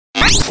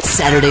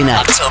Saturday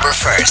night, October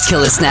 1st,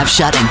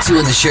 KillaSnapShot and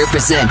TwoInTheShirt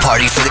present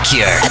Party for the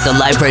Cure at the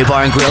Library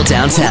Bar and Grill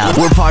downtown.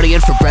 We're partying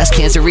for breast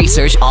cancer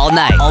research all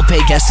night. All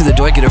paid guests to the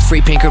door get a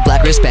free pink or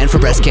black wristband for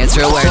breast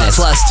cancer awareness.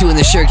 Plus,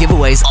 TwoInTheShirt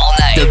giveaways all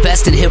night. The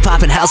best in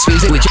hip-hop and house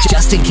music with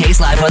Just In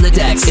Case live on the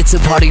decks. It's a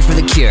Party for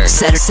the Cure.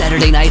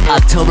 Saturday night,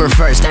 October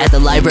 1st at the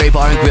Library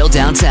Bar and Grill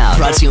downtown.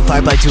 Brought to you in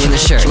part by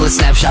TwoInTheShirt,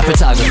 KillaSnapShot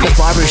Photography, The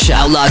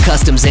Barbershop, Outlaw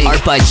Customs Inc.,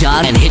 Art by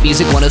John, and Hit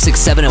Music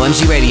 106.7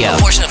 OMG Radio. A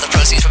portion of the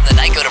proceeds from the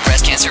night go to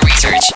breast cancer research.